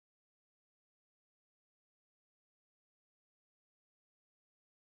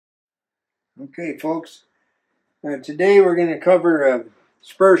Okay, folks, today we're going to cover a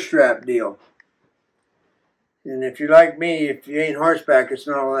spur strap deal. And if you're like me, if you ain't horseback, it's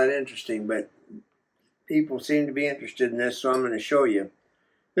not all that interesting, but people seem to be interested in this, so I'm going to show you.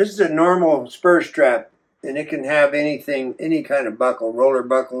 This is a normal spur strap, and it can have anything, any kind of buckle, roller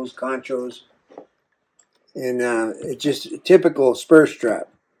buckles, conchos, and it's just a typical spur strap.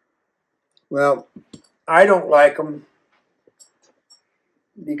 Well, I don't like them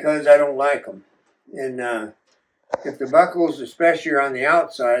because I don't like them. And if the buckles, especially, are on the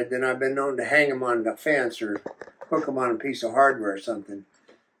outside, then I've been known to hang them on the fence or hook them on a piece of hardware or something.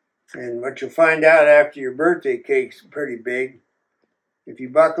 And what you'll find out after your birthday cake's pretty big, if you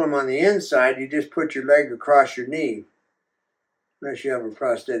buckle them on the inside, you just put your leg across your knee. Unless you have a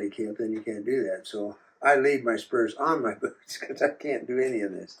prosthetic hip, then you can't do that. So I leave my spurs on my boots because I can't do any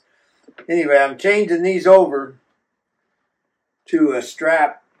of this. Anyway, I'm changing these over to a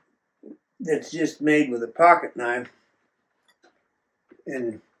strap that's just made with a pocket knife,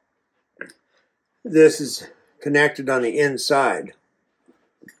 and this is connected on the inside.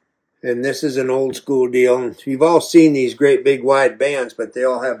 And this is an old school deal. You've all seen these great big wide bands, but they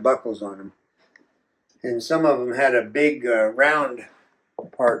all have buckles on them. And some of them had a big round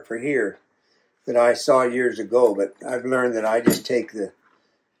part for here that I saw years ago, but I've learned that I just take the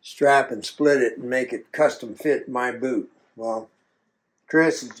strap and split it and make it custom fit my boot. Well,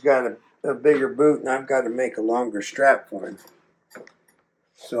 Chris has got a bigger boot, and I've got to make a longer strap for him.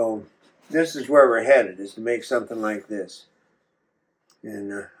 So this is where we're headed, is to make something like this.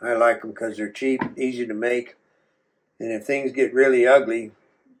 And I like them because they're cheap, easy to make, and if things get really ugly,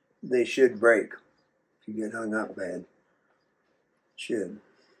 they should break. If you get hung up bad, should.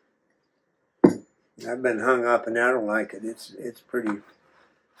 I've been hung up and I don't like it. It's pretty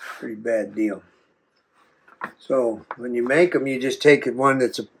bad deal. So when you make them, you just take one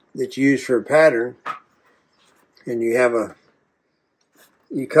that's used for a pattern, and you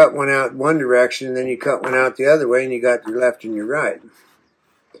cut one out one direction, and then you cut one out the other way, and you got your left and your right.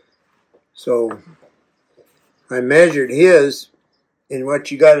 So I measured his, and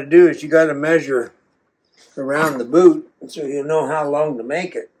what you got to do is you got to measure around the boot so you'll know how long to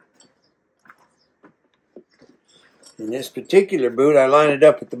make it. In this particular boot, I line it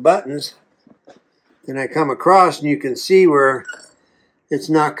up with the buttons, and I come across, and you can see where it's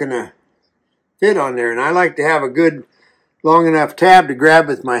not going to fit on there. And I like to have a good long enough tab to grab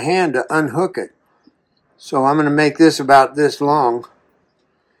with my hand to unhook it. So I'm going to make this about this long,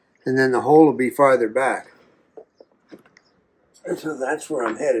 and then the hole will be farther back. So that's where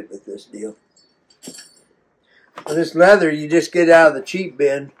I'm headed with this deal. Well, this leather, you just get out of the cheap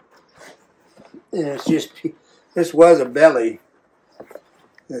bin, and it's just, this was a belly.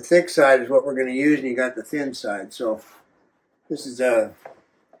 The thick side is what we're going to use, and you got the thin side. So this is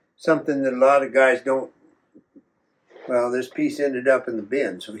something that a lot of guys don't. Well, this piece ended up in the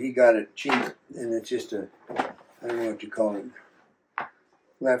bin, so he got it cheap, and it's just I don't know what you call it,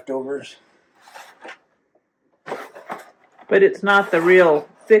 leftovers. But it's not the real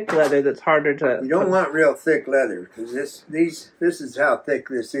thick leather that's harder to... You don't want real thick leather, because this is how thick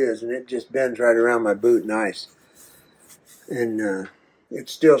this is, and it just bends right around my boot nice. And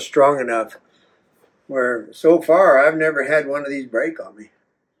it's still strong enough where, so far, I've never had one of these break on me.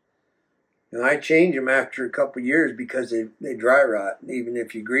 And I change them after a couple years because they dry rot. Even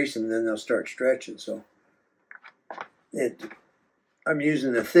if you grease them, then they'll start stretching. So I'm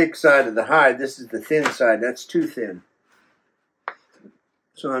using the thick side of the hide. This is the thin side. That's too thin.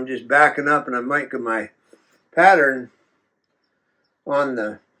 So I'm just backing up, and I'm making my pattern on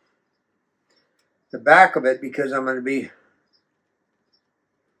the back of it, because I'm going to be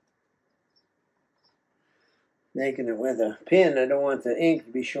making it with a pin. I don't want the ink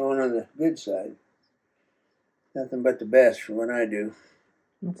to be showing on the good side. Nothing but the best for what I do.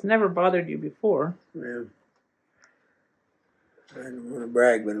 It's never bothered you before. Yeah. I don't want to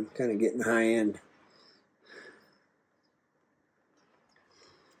brag, but I'm kind of getting high end.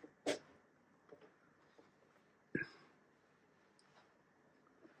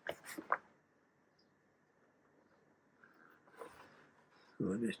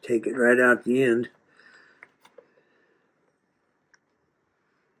 So I'll just take it right out the end.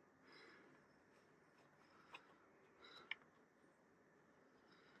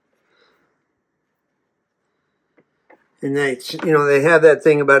 And they have that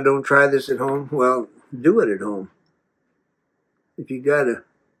thing about don't try this at home. Well, do it at home. If you got a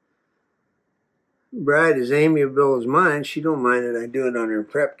bride as amiable as mine, she don't mind that I do it on her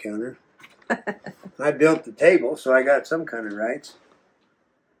prep counter. I built the table, so I got some kind of rights.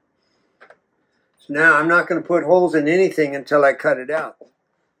 So now I'm not going to put holes in anything until I cut it out.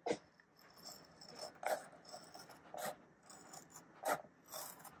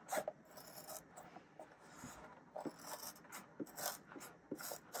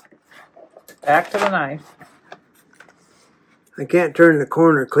 Back to the knife. I can't turn the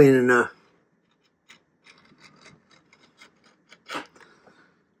corner clean enough.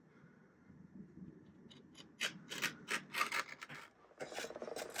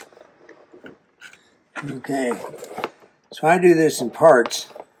 Okay, so I do this in parts.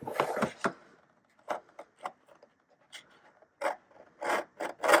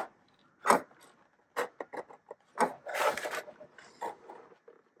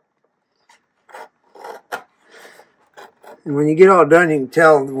 And when you get all done, you can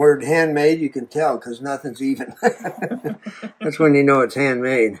tell the word handmade, you can tell because nothing's even. That's when you know it's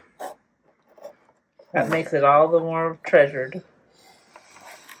handmade. That makes it all the more treasured.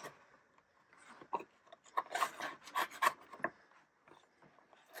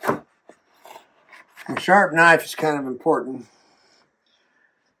 A sharp knife is kind of important.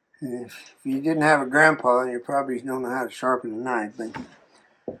 If you didn't have a grandpa, you probably don't know how to sharpen a knife, but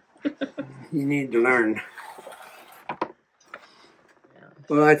you need to learn.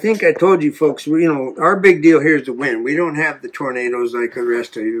 Well, I think I told you folks, our big deal here is the wind. We don't have the tornadoes like the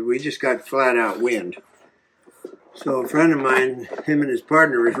rest of you. We just got flat out wind. So a friend of mine, him and his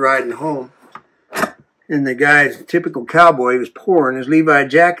partner was riding home, and the guy's typical cowboy, he was poor, and his Levi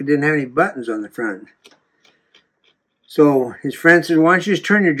jacket didn't have any buttons on the front. So his friend said, why don't you just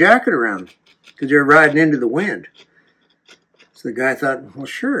turn your jacket around? Because they're riding into the wind. So the guy thought, well,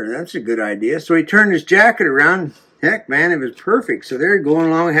 sure, that's a good idea. So he turned his jacket around. Heck, man, it was perfect. So they're going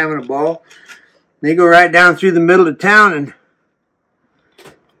along having a ball. They go right down through the middle of town, and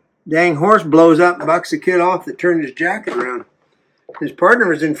dang horse blows up and bucks the kid off that turned his jacket around. His partner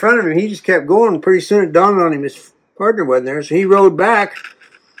was in front of him. He just kept going. Pretty soon it dawned on him his partner wasn't there. So he rode back,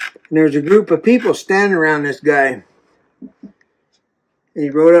 and there was a group of people standing around this guy. And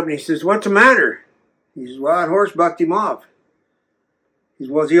he rode up and he says, what's the matter? He says, well, that horse bucked him off. He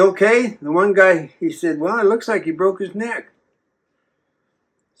says, was he okay? The one guy, he said, well, it looks like he broke his neck.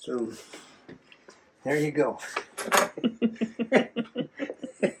 So, there you go.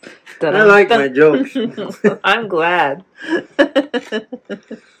 I like my jokes. I'm glad. Did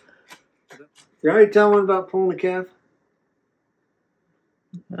I already tell one about pulling a calf?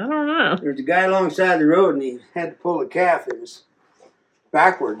 I don't know. There was a guy alongside the road and he had to pull a calf. It was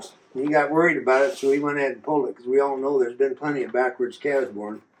backwards. He got worried about it, so he went ahead and pulled it because we all know there's been plenty of backwards calves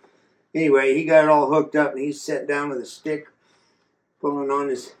born. Anyway, he got it all hooked up and he's sat down with a stick pulling on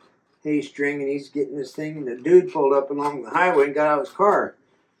his hay string and he's getting this thing, and the dude pulled up along the highway and got out of his car.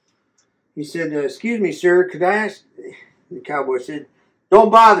 He said, excuse me, sir, could I ask? The cowboy said, don't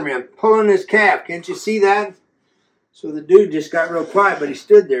bother me, I'm pulling this calf. Can't you see that? So the dude just got real quiet, but he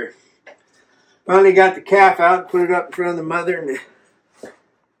stood there. Finally got the calf out, put it up in front of the mother, and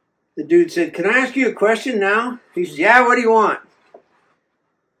the dude said, can I ask you a question now? He says, yeah, what do you want?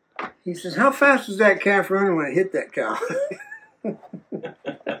 He says, how fast was that calf running when it hit that cow?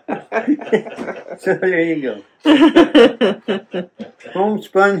 So there you go.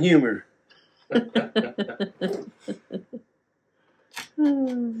 Homespun humor.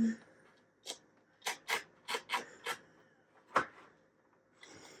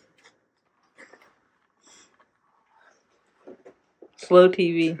 Slow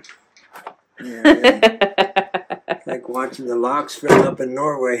TV. Yeah, like watching the locks fill up in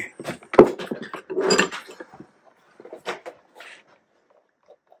Norway.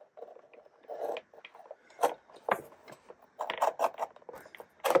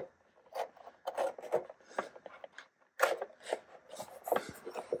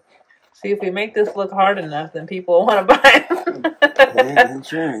 See, if we make this look hard enough, then people will want to buy it. Yeah,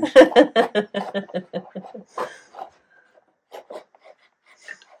 that's right.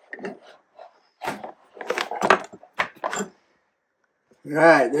 All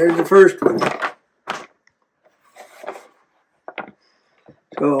right, there's the first one.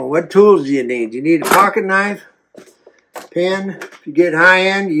 So what tools do you need? You need a pocket knife, pen. If you get high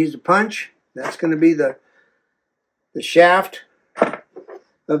end, you use a punch. That's going to be the shaft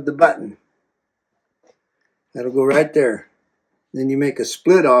of the button. That'll go right there. Then you make a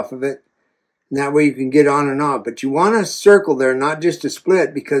split off of it, and that way you can get on and off. But you want a circle there, not just a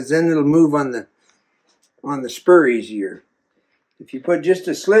split, because then it'll move on the spur easier. If you put just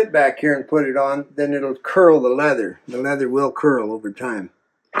a slit back here and put it on, then it'll curl the leather. The leather will curl over time.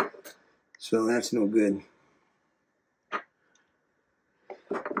 So that's no good.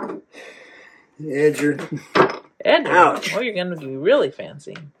 Edger. Edger? Ouch. Oh, you're going to be really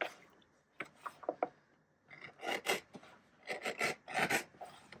fancy.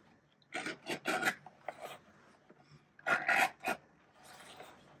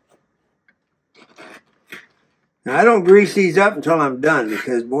 Now, I don't grease these up until I'm done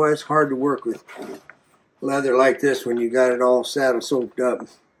because, boy, it's hard to work with leather like this when you got it all saddle soaked up.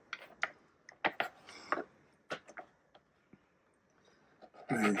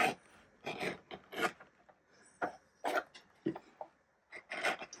 Right.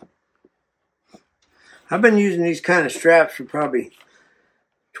 I've been using these kind of straps for probably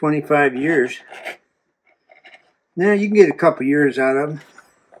 25 years. Now you can get a couple years out of them.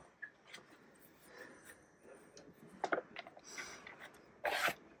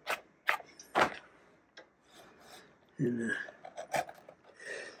 And,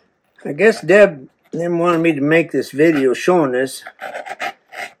 I guess Deb wanted me to make this video showing this.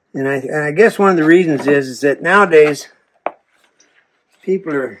 And I guess one of the reasons is that nowadays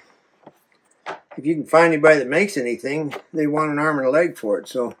people are, if you can find anybody that makes anything, they want an arm and a leg for it.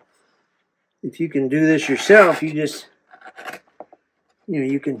 So if you can do this yourself, you just,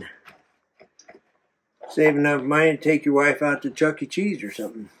 you can save enough money to take your wife out to Chuck E. Cheese or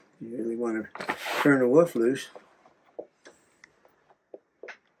something. You really want to turn the wolf loose.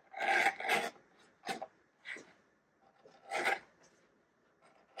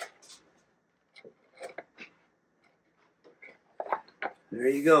 There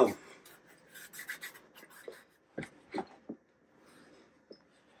you go.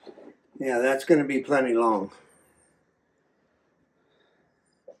 Yeah, that's going to be plenty long.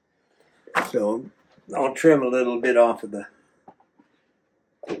 So I'll trim a little bit off of the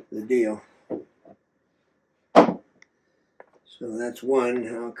deal. So that's one.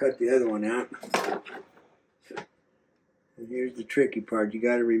 I'll cut the other one out. And here's the tricky part. You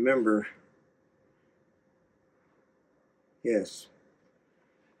got to remember, yes,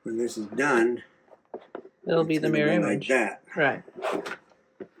 when this is done, it'll be the mirror image. Like that. Right.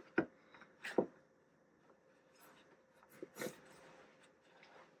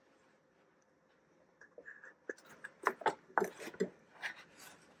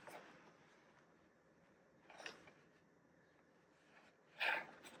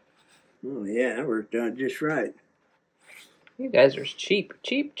 Oh yeah, that worked out just right. You guys are cheap,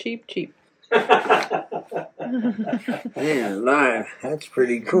 cheap, cheap, cheap. Man, live. That's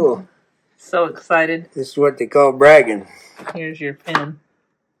pretty cool. So excited. This is what they call bragging. Here's your pen.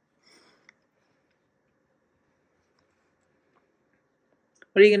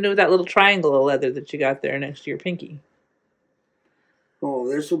 What are you going to do with that little triangle of leather that you got there next to your pinky? Oh,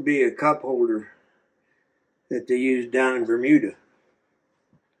 this will be a cup holder that they use down in Bermuda.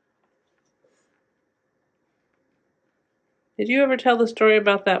 Did you ever tell the story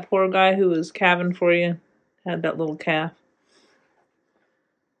about that poor guy who was calving for you? Had that little calf?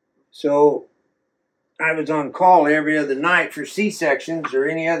 So, I was on call every other night for C-sections or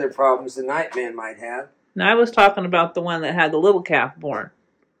any other problems the nightman might have. Now, I was talking about the one that had the little calf born.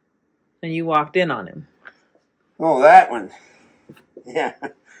 And you walked in on him. Oh, that one. Yeah.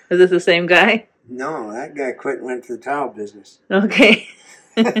 Is this the same guy? No, that guy quit and went to the towel business. Okay.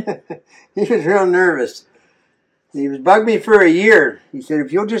 He was real nervous. He was bugged me for a year. He said,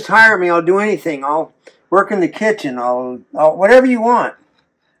 if you'll just hire me, I'll do anything. I'll work in the kitchen. I'll whatever you want.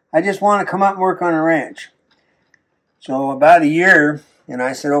 I just want to come up and work on a ranch. So about a year, and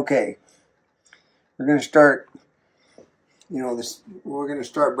I said, okay, we're going to start, we're going to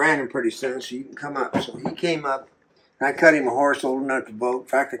start branding pretty soon, so you can come up. So he came up, and I cut him a horse old enough to vote. In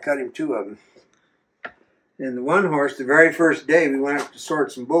fact, I cut him 2 of them. And the one horse, the very first day, we went up to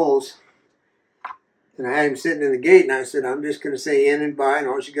sort some bulls. And I had him sitting in the gate, and I said, I'm just going to say in and by, and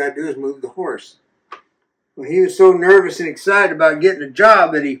all you got to do is move the horse. Well, he was so nervous and excited about getting a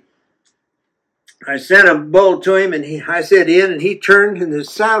job that I sent a bull to him, and I said in, and he turned, and his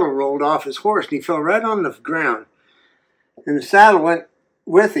saddle rolled off his horse, and he fell right on the ground. And the saddle went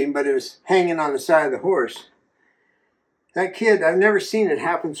with him, but it was hanging on the side of the horse. That kid, I've never seen it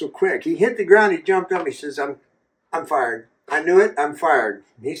happen so quick. He hit the ground, he jumped up, he says, I'm fired. I knew it, I'm fired.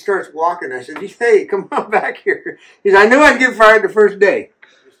 He starts walking. I said, hey, come on back here. He said, I knew I'd get fired the first day.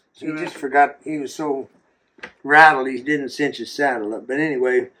 So he just forgot, he was so rattled he didn't cinch his saddle up. But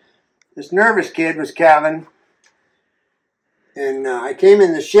anyway, this nervous kid was calving. And I came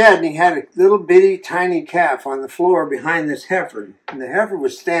in the shed and he had a little bitty tiny calf on the floor behind this heifer. And the heifer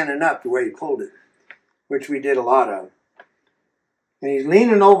was standing up the way he pulled it, which we did a lot of. And he's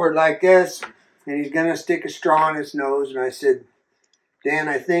leaning over like this. And he's going to stick a straw in his nose. And I said, Dan,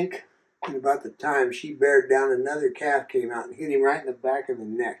 I think at about the time she bared down, another calf came out and hit him right in the back of the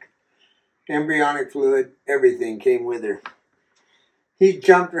neck. Embryonic fluid, everything came with her. He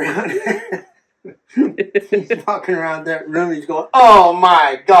jumped around. He's walking around that room. He's going, oh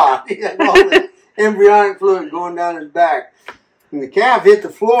my God. He had all the embryonic fluid going down his back. And the calf hit the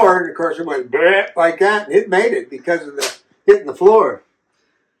floor, and of course it went bleh, like that, and it made it because of the hitting the floor.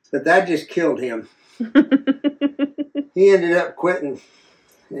 But that just killed him. He ended up quitting,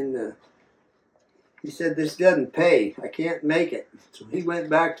 and he said, "This doesn't pay. I can't make it." So he went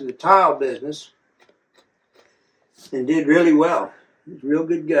back to the tile business and did really well. He's a real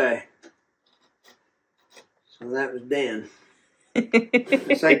good guy. So that was Dan.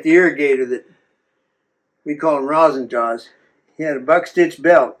 It's like the irrigator that we call him rosin jaws. He had a buck stitch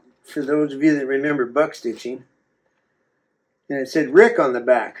belt, for those of you that remember buck stitching. And it said Rick on the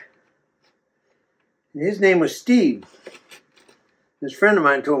back. And his name was Steve. This friend of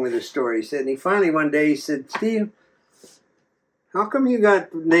mine told me this story. He said, and he finally one day he said, "Steve, how come you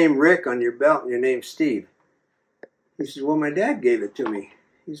got the name Rick on your belt and your name's Steve?" He said, "Well, my dad gave it to me."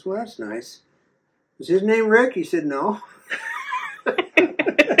 He said, "Well, that's nice. Was his name Rick?" He said, "No."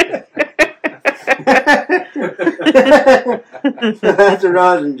 That's a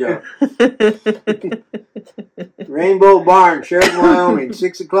rosin joke. Rainbow Barn, Sheridan, Wyoming,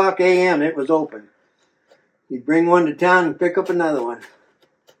 6 o'clock a.m. It was open. You'd bring one to town and pick up another one.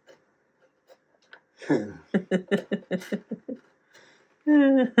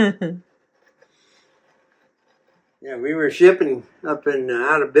 Yeah, we were shipping up in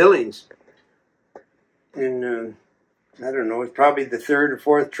out of Billings. And I don't know, it's probably the third or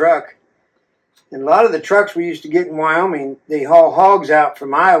fourth truck. And a lot of the trucks we used to get in Wyoming, they haul hogs out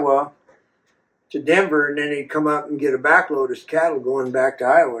from Iowa to Denver, and then they'd come up and get a backload of cattle going back to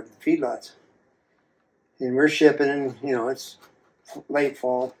Iowa to the feedlots. And we're shipping, and you know, it's late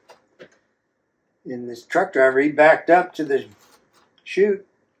fall. And this truck driver, he backed up to the chute,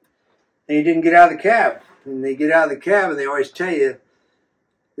 and he didn't get out of the cab. And they get out of the cab, and they always tell you,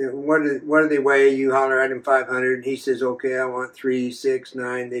 what do they weigh? You holler at him 500. And he says, "Okay, I want 3, 6,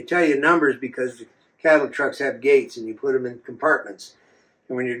 9. They tell you numbers because the cattle trucks have gates, and you put them in compartments.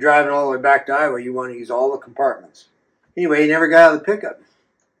 And when you're driving all the way back to Iowa, you want to use all the compartments. Anyway, he never got out of the pickup.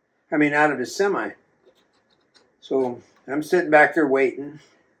 I mean, out of his semi. So I'm sitting back there waiting,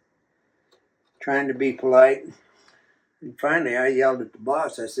 trying to be polite. And finally, I yelled at the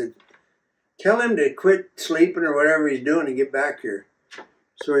boss. I said, "Tell him to quit sleeping or whatever he's doing and get back here."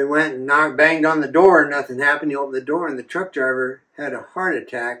 So he went and banged on the door, and nothing happened. He opened the door, and the truck driver had a heart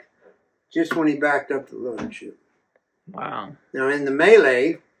attack just when he backed up the loading chute. Wow. Now, in the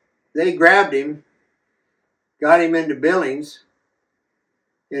melee, they grabbed him, got him into Billings,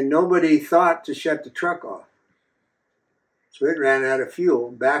 and nobody thought to shut the truck off. So it ran out of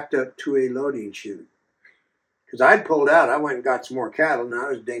fuel, backed up to a loading chute. Because I'd pulled out. I went and got some more cattle, and I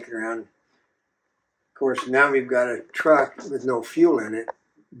was dinking around. Of course, now we've got a truck with no fuel in it,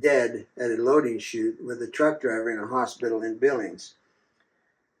 dead at a loading chute with a truck driver in a hospital in Billings.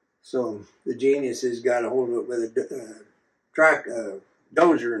 So the geniuses got a hold of it with a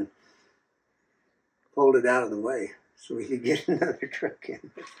dozer and pulled it out of the way so we could get another truck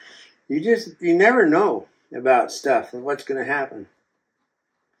in. You never know about stuff and what's going to happen.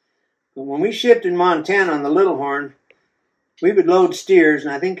 But when we shipped in Montana on the Little Horn, we would load steers,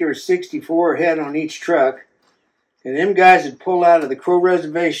 and I think there were 64 head on each truck. And them guys would pull out of the Crow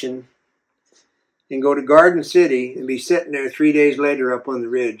Reservation and go to Garden City and be sitting there 3 days later up on the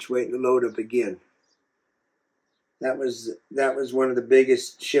ridge waiting to load up again. That was one of the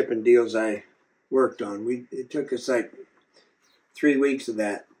biggest shipping deals I worked on. It took us like 3 weeks of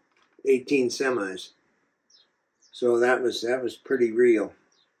that, 18 semis. So that was pretty real.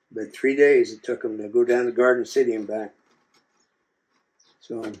 But 3 days it took them to go down to Garden City and back.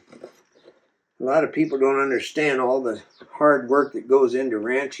 So a lot of people don't understand all the hard work that goes into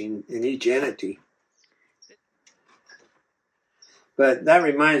ranching in each entity. But that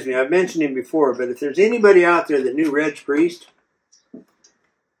reminds me, I've mentioned him before, but if there's anybody out there that knew Reg Priest,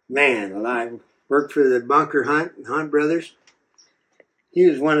 man alive, worked for the Bunker Hunt brothers, he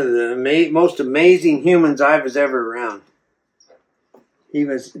was one of the most amazing humans I was ever around. He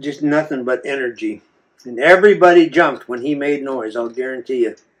was just nothing but energy. And everybody jumped when he made noise, I'll guarantee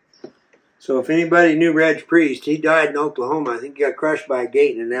you. So if anybody knew Reg Priest, he died in Oklahoma. I think he got crushed by a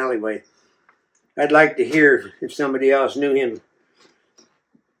gate in an alleyway. I'd like to hear if somebody else knew him,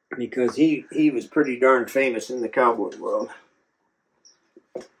 because he was pretty darn famous in the cowboy world.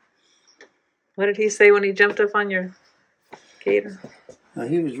 What did he say when he jumped up on your gator?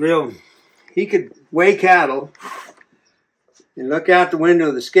 He could weigh cattle and look out the window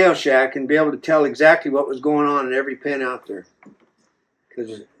of the scale shack and be able to tell exactly what was going on in every pen out there.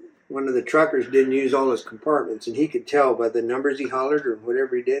 Because one of the truckers didn't use all his compartments, and he could tell by the numbers he hollered or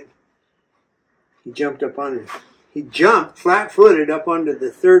whatever he did. He jumped flat-footed up onto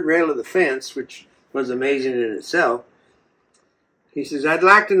the third rail of the fence, which was amazing in itself. He says, I'd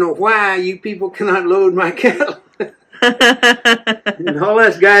like to know why you people cannot load my cattle. And all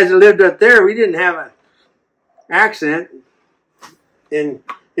us guys that lived up there, we didn't have an accent. And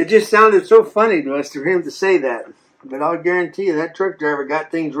it just sounded so funny to us for him to say that. But I'll guarantee you that truck driver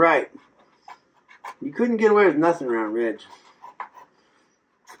got things right. You couldn't get away with nothing around Ridge.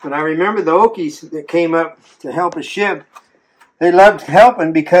 But I remember the Okies that came up to help us ship. They loved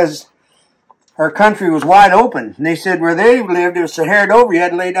helping because our country was wide open. And they said where they lived, it was so haired over, you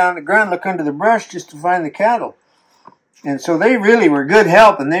had to lay down on the ground, look under the brush just to find the cattle. And so they really were good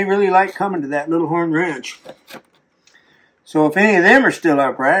help, and they really liked coming to that Little Horn Ranch. So if any of them are still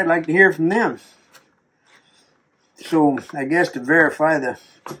upright, I'd like to hear from them. So I guess to verify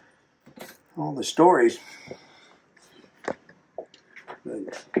all the stories.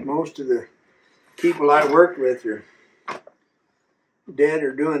 But most of the people I worked with are dead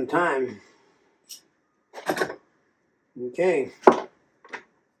or doing time. Okay.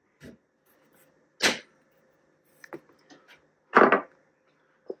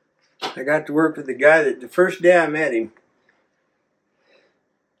 I got to work with the guy that the first day I met him,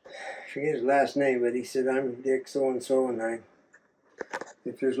 I forget his last name, but he said, I'm Dick so-and-so, and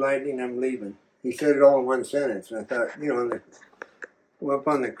if there's lightning, I'm leaving. He said it all in one sentence. And I thought, you know, up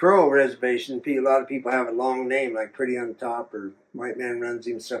on the Crow reservation, a lot of people have a long name, like Pretty on Top or White Man Runs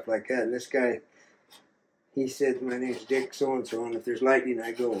Him, stuff like that. And this guy, he said, my name's Dick so-and-so, and if there's lightning,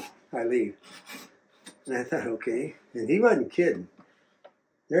 I leave. And I thought, okay. And he wasn't kidding.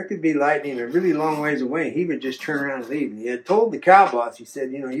 There could be lightning a really long ways away. He would just turn around and leave. And he had told the cow boss, he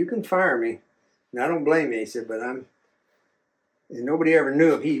said, you know, you can fire me. And I don't blame you. He said, but and nobody ever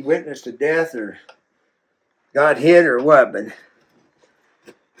knew if he witnessed a death or got hit or what. But,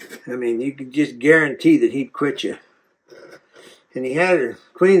 I mean, you could just guarantee that he'd quit you. And he had a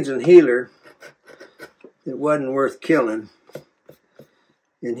Queensland healer that wasn't worth killing.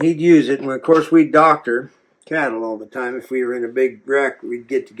 And he'd use it. And, of course, we'd doctor cattle all the time. If we were in a big wreck, we'd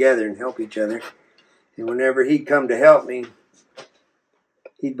get together and help each other. And whenever he'd come to help me,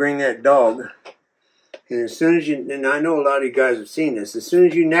 he'd bring that dog. And as soon as and I know a lot of you guys have seen this, as soon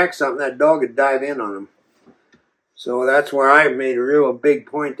as you neck something, that dog would dive in on him. So that's where I made a real big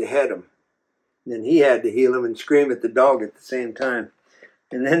point to head him. And then he had to heal him and scream at the dog at the same time.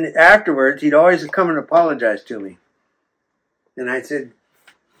 And then afterwards, he'd always come and apologize to me. And I said,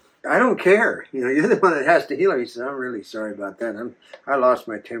 I don't care. You know, you're the one that has to heal him. He said, I'm really sorry about that. I lost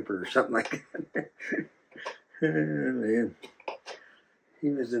my temper or something like that. Man. He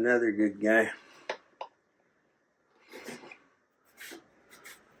was another good guy.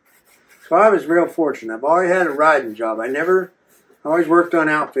 So I was real fortunate. I've always had a riding job. I always worked on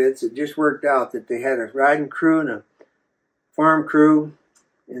outfits. It just worked out that they had a riding crew and a farm crew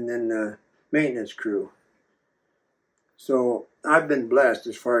and then a maintenance crew. So I've been blessed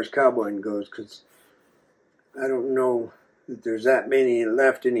as far as cowboying goes, because I don't know that there's that many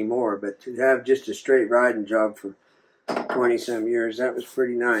left anymore, but to have just a straight riding job for 20-some years, that was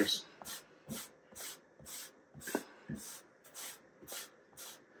pretty nice.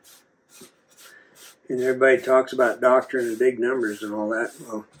 And everybody talks about doctoring and big numbers and all that.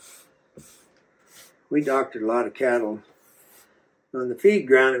 Well, we doctored a lot of cattle. On the feed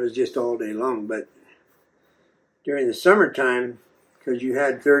ground, it was just all day long, but during the summertime, because you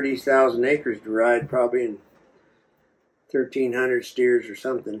had 30,000 acres to ride, probably, and 1,300 steers or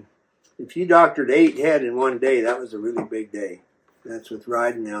something. If you doctored 8 head in one day, that was a really big day. That's with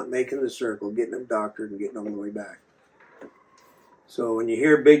riding out, making the circle, getting them doctored, and getting them on the way back. So when you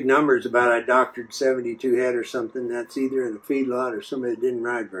hear big numbers about I doctored 72 head or something, that's either in a feedlot or somebody that didn't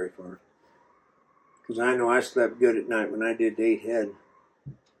ride very far. Because I know I slept good at night when I did 8 head.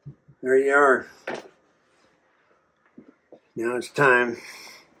 There you are. Now it's time.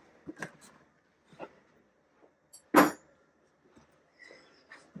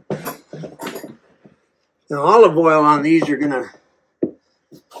 Now olive oil on these are going to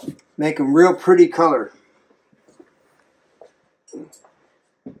make them real pretty color.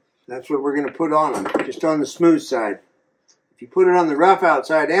 That's what we're going to put on them, just on the smooth side. If you put it on the rough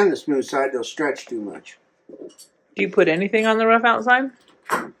outside and the smooth side, they'll stretch too much. Do you put anything on the rough outside?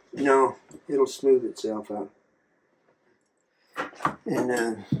 No, it'll smooth itself out.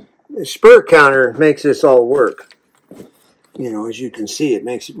 And the Spur counter makes this all work. You know, as you can see, it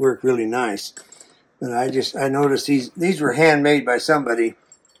makes it work really nice. But I noticed these were handmade by somebody.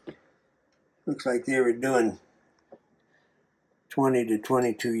 Looks like they were doing 20 to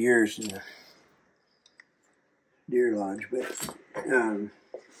 22 years in the deer lodge, but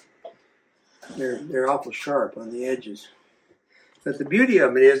they're awful sharp on the edges. But the beauty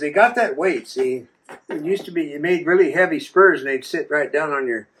of it is they got that weight, see, It used to be you made really heavy spurs and they'd sit right down on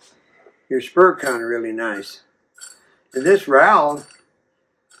your spur counter really nice. And this rowel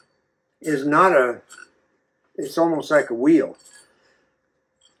is not it's almost like a wheel.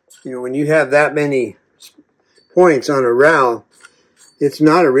 You know, when you have that many points on a rowel, it's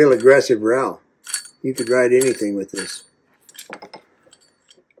not a real aggressive rowel. You could ride anything with this.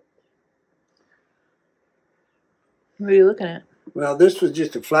 What are you looking at? Well, this was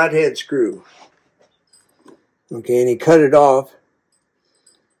just a flathead screw. Okay, and he cut it off,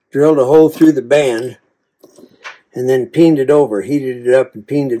 drilled a hole through the band, and then peened it over, heated it up and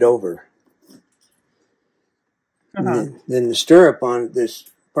peened it over. And then the stirrup on this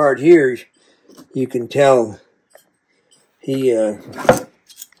part here, you can tell he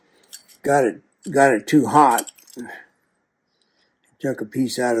got it too hot. Took a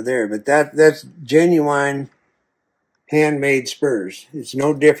piece out of there, but that's genuine handmade spurs. It's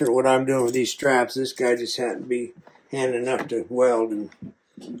no different what I'm doing with these straps. This guy just happened to be hand enough to weld and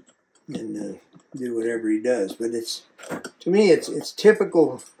do whatever he does. But to me, it's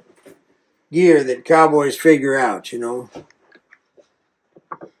typical gear that cowboys figure out. You know,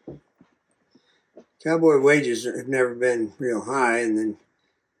 cowboy wages have never been real high, and then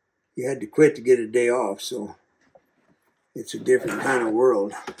you had to quit to get a day off. So it's a different kind of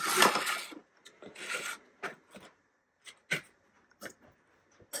world.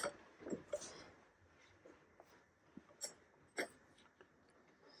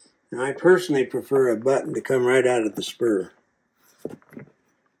 Now, I personally prefer a button to come right out of the spur.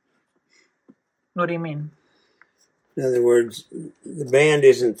 What do you mean? In other words, the band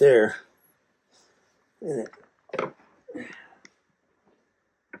isn't there. And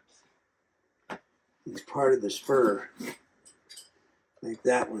it's part of the spur. Like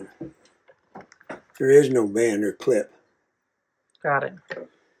that one. There is no band or clip. Got it.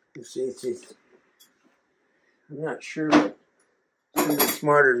 You see, I'm not sure. Somebody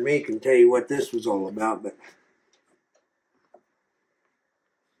smarter than me can tell you what this was all about, but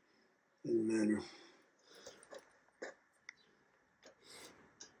doesn't matter.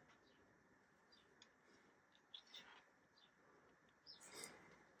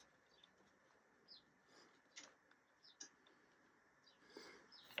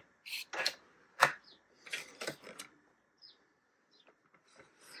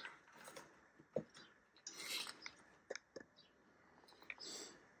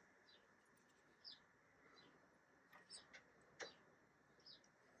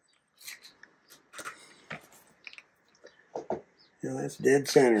 Now that's dead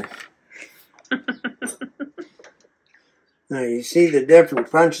center. Now you see the different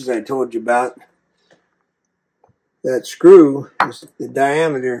punches I told you about. That screw is the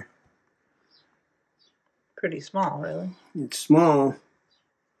diameter. Pretty small, really. It's small,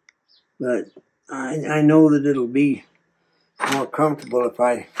 but I know that it'll be more comfortable if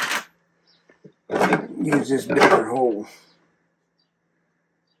I use this bigger hole.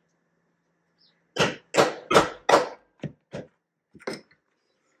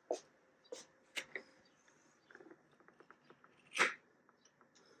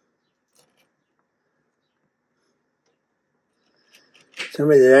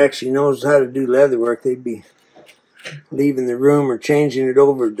 Somebody that actually knows how to do leather work, they'd be leaving the room or changing it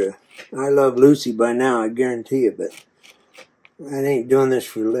over to I Love Lucy by now, I guarantee you, but I ain't doing this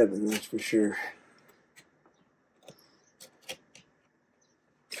for a living, that's for sure.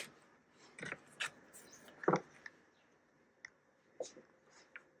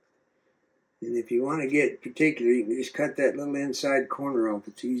 And if you want to get particular, you can just cut that little inside corner off.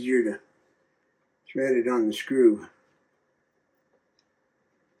 It's easier to thread it on the screw.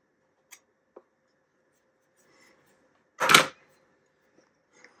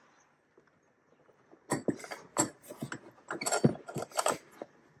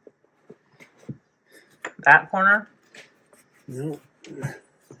 That corner? No,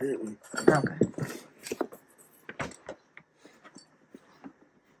 that one. Okay.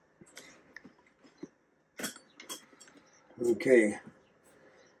 Okay.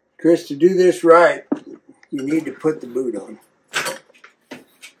 Chris, to do this right, you need to put the boot on.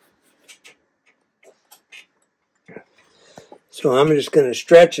 So I'm just going to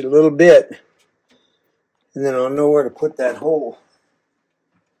stretch it a little bit, and then I'll know where to put that hole.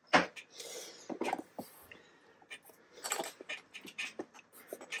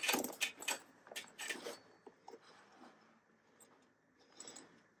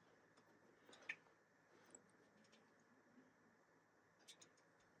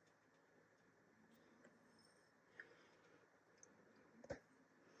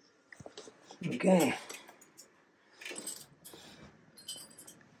 Okay.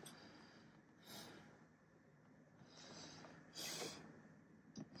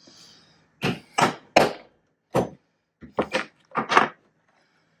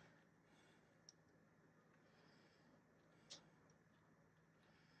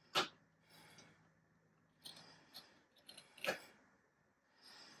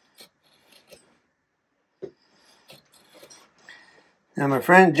 Now my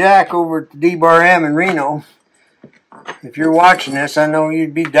friend Jack over at the D-Bar M in Reno, if you're watching this, I know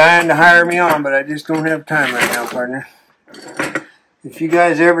you'd be dying to hire me on, but I just don't have time right now, partner. If you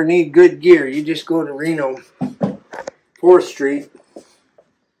guys ever need good gear, you just go to Reno, 4th Street,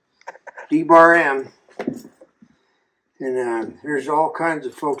 D-Bar M, and there's all kinds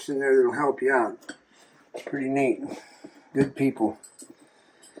of folks in there that'll help you out. It's pretty neat. Good people.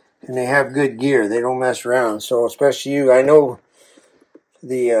 And they have good gear. They don't mess around. So especially you, I know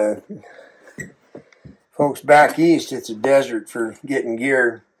the folks back east, it's a desert for getting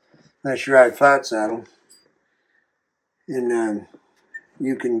gear unless you ride flat saddle. And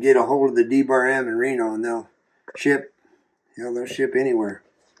you can get a hold of the D-Bar M in Reno and they'll ship. They'll ship anywhere.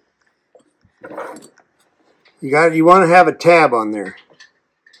 You want to have a tab on there.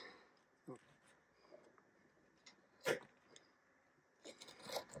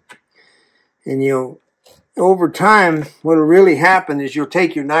 And over time, what'll really happen is you'll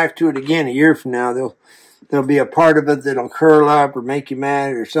take your knife to it again a year from now. There'll be a part of it that'll curl up or make you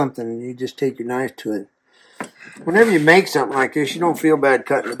mad or something, and you just take your knife to it. Whenever you make something like this, you don't feel bad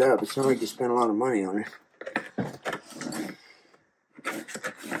cutting it up. It's not like you spend a lot of money on it. A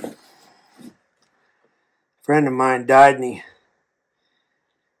friend of mine died, and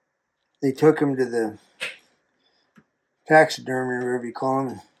they took him to the taxidermy, or whatever you call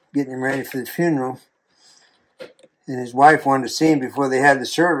him, getting him ready for the funeral. And his wife wanted to see him before they had the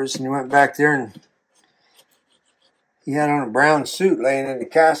service, and he went back there, and he had on a brown suit laying in the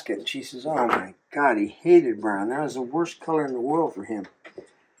casket. And she says, "Oh my God, he hated brown. That was the worst color in the world for him."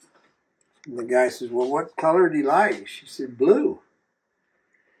 And the guy says, "Well, what color did he like?" She said, "Blue."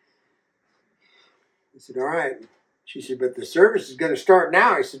 He said, "All right." She said, "But the service is going to start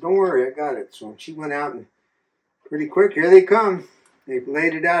now." He said, "Don't worry, I got it." So she went out, and pretty quick, here they come. They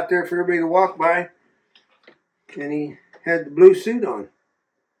laid it out there for everybody to walk by. And he had the blue suit on.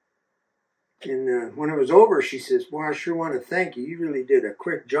 And when it was over, she says, "Well, I sure want to thank you. You really did a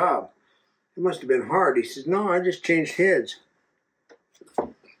quick job. It must have been hard." He says, "No, I just changed heads."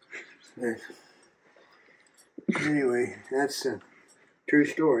 Anyway, that's a true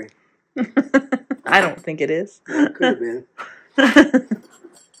story. I don't think it is. It could have been.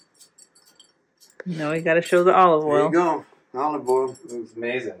 No, you got to show the olive oil. There you go. Olive oil. It was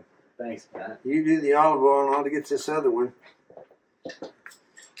amazing. Thanks, Matt. You do the olive oil and I'll get this other one.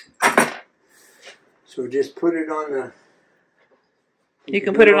 So just put it on the... You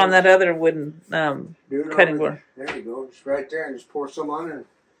can put it on that other wooden cutting board. There you go. Just right there, and just pour some on and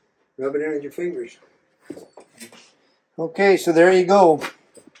rub it in with your fingers. Okay, so there you go.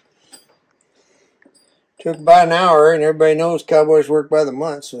 Took about an hour, and everybody knows cowboys work by the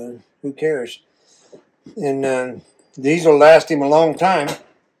month, so who cares? And these will last him a long time.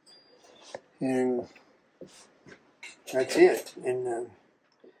 And that's it. And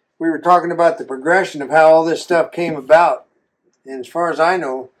we were talking about the progression of how all this stuff came about. And as far as I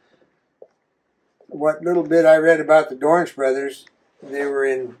know, what little bit I read about the Dorrance brothers, they were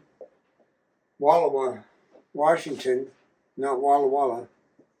in Walla Walla, Washington, not Walla Walla.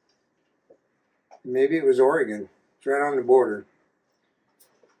 Maybe it was Oregon. It's right on the border.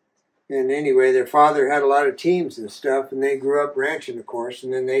 And anyway, their father had a lot of teams and stuff, and they grew up ranching, of course,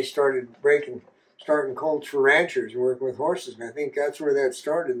 and then they started starting colts for ranchers and working with horses. And I think that's where that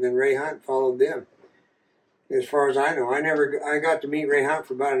started. And then Ray Hunt followed them. As far as I know, I got to meet Ray Hunt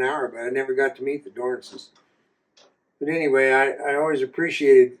for about an hour, but I never got to meet the Dorrances. But anyway, I always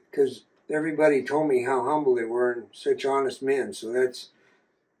appreciated, because everybody told me how humble they were and such honest men. So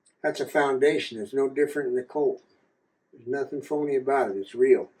that's a foundation. It's no different in the colt. There's nothing phony about it. It's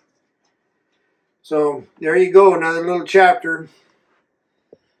real. So there you go, another little chapter.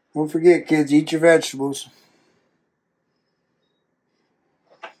 Don't forget, kids, eat your vegetables.